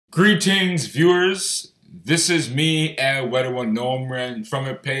Greetings, viewers. This is me, Edwin Nomren from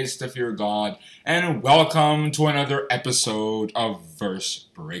A Paste of Your God, and welcome to another episode of Verse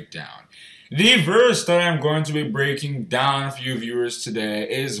Breakdown. The verse that I'm going to be breaking down for you viewers today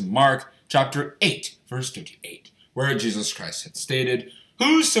is Mark chapter 8, verse 38, where Jesus Christ had stated,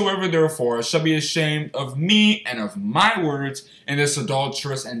 "Whosoever therefore shall be ashamed of me and of my words in this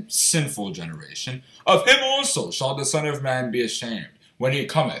adulterous and sinful generation, of him also shall the Son of Man be ashamed, when he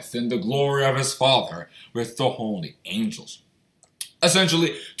cometh in the glory of his Father with the holy angels."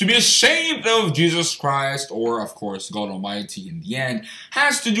 Essentially, to be ashamed of Jesus Christ, or of course God Almighty in the end,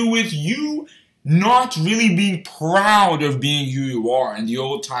 has to do with you not really being proud of being who you are. In the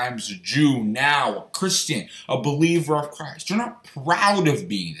old times, a Jew, now a Christian, a believer of Christ. You're not proud of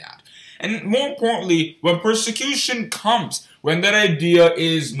being that. And more importantly, when persecution comes, when that idea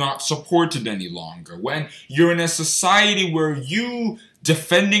is not supported any longer, when you're in a society where you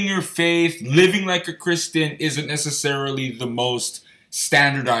defending your faith, living like a Christian isn't necessarily the most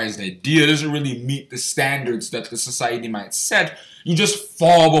standardized idea, it doesn't really meet the standards that the society might set, you just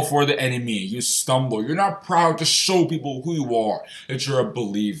fall before the enemy, you stumble, you're not proud to show people who you are, that you're a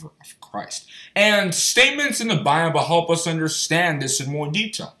believer of Christ. And statements in the Bible help us understand this in more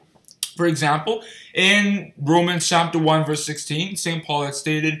detail. For example, in Romans chapter 1 verse 16, St. Paul had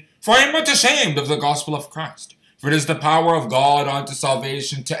stated, "For I am not ashamed of the gospel of Christ, for it is the power of God unto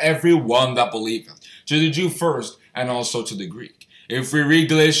salvation to every one that believeth, to the Jew first, and also to the Greek." If we read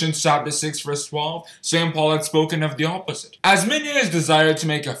Galatians chapter 6 verse 12, St. Paul had spoken of the opposite. "As many as desire to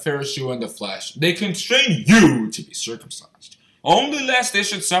make a fair show in the flesh, they constrain you to be circumcised, only lest they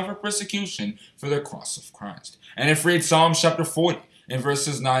should suffer persecution for the cross of Christ." And if we read Psalm chapter 40, in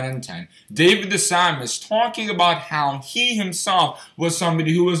verses 9 and 10, David the psalmist, talking about how he himself was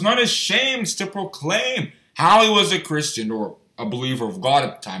somebody who was not ashamed to proclaim how he was a Christian or a believer of God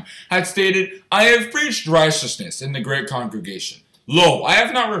at the time, had stated, "I have preached righteousness in the great congregation. Lo, I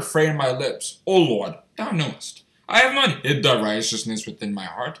have not refrained my lips. O Lord, thou knowest. I have not hid thy righteousness within my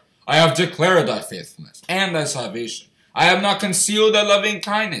heart. I have declared thy faithfulness and thy salvation. I have not concealed thy loving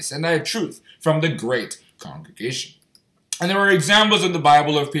kindness and thy truth from the great congregation." And there are examples in the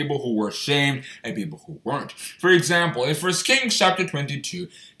Bible of people who were ashamed and people who weren't. For example, in 1 Kings chapter 22,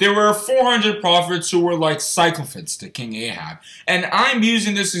 there were 400 prophets who were like sycophants to King Ahab. And I'm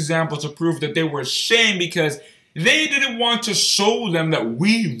using this example to prove that they were ashamed because they didn't want to show them that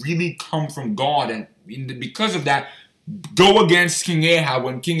we really come from God. And because of that, go against King Ahab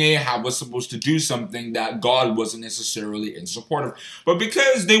when King Ahab was supposed to do something that God wasn't necessarily in support of. But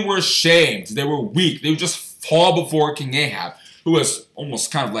because they were ashamed, they were weak, they would just fall before King Ahab, who was almost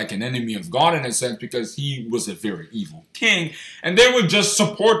kind of like an enemy of God in a sense because he was a very evil king, and they would just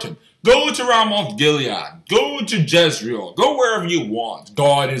support him. Go to Ramoth Gilead, go to Jezreel, go wherever you want.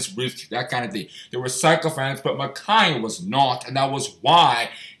 God is with you, that kind of thing. There were sycophants, but Micaiah was not, and that was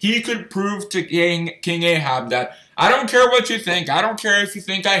why he could prove to King Ahab that I don't care what you think, I don't care if you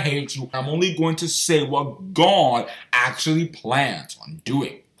think I hate you, I'm only going to say what God actually plans on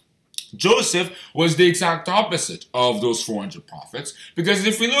doing. Joseph was the exact opposite of those 400 prophets, because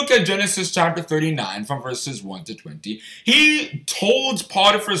if we look at Genesis chapter 39 from verses 1 to 20, he told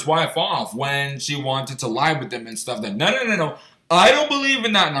Potiphar's wife off when she wanted to lie with him and stuff that, no, I don't believe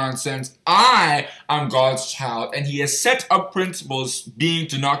in that nonsense. I am God's child, and he has set up principles being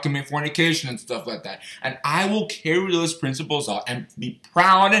to not commit fornication and stuff like that. And I will carry those principles out and be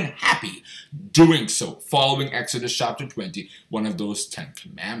proud and happy doing so, following Exodus chapter 20, one of those 10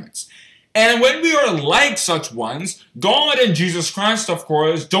 commandments. And when we are like such ones, God and Jesus Christ, of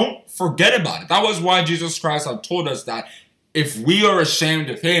course, don't forget about it. That was why Jesus Christ had told us that if we are ashamed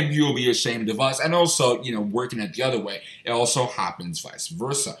of him, he will be ashamed of us. And also, working it the other way, it also happens vice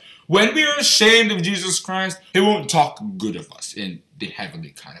versa. When we are ashamed of Jesus Christ, he won't talk good of us in the heavenly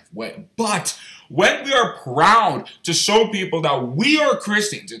kind of way. But when we are proud to show people that we are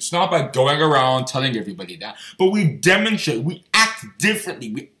Christians, it's not by going around telling everybody that, but we demonstrate, we act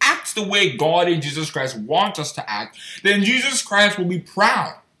differently, we act the way God and Jesus Christ want us to act, then Jesus Christ will be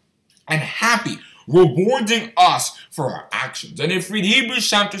proud and happy, rewarding us for our actions. And if we read Hebrews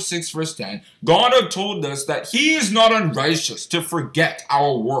chapter 6 verse 10, God had told us that he is not unrighteous to forget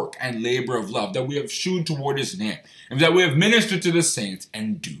our work and labor of love that we have shewed toward his name, and that we have ministered to the saints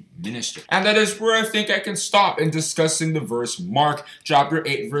and do minister. And that is where I think I can stop in discussing the verse Mark chapter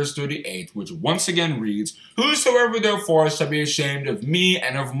 8 verse 38, which once again reads, "Whosoever therefore shall be ashamed of me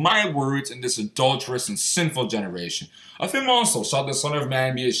and of my words in this adulterous and sinful generation, of him also shall the Son of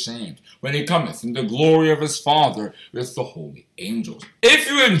Man be ashamed, when he cometh in the glory of his Father with the holy angels. If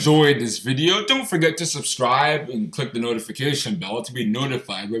you enjoyed this video, don't forget to subscribe and click the notification bell to be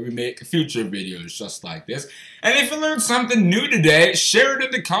notified when we make future videos just like this. And if you learned something new today, share it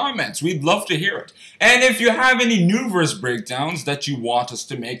in the comments. We'd love to hear it. And if you have any new verse breakdowns that you want us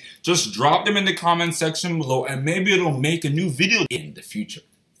to make, just drop them in the comment section below and maybe it'll make a new video in the future.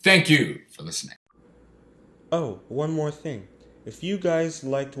 Thank you for listening. Oh, one more thing. If you guys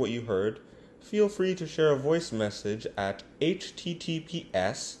liked what you heard, feel free to share a voice message at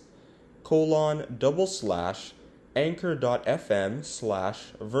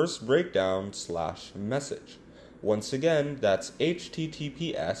https://anchor.fm/versebreakdown/message. Once again, that's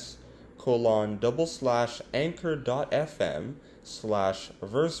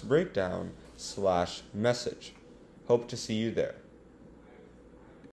https://anchor.fm/versebreakdown/message. Hope to see you there.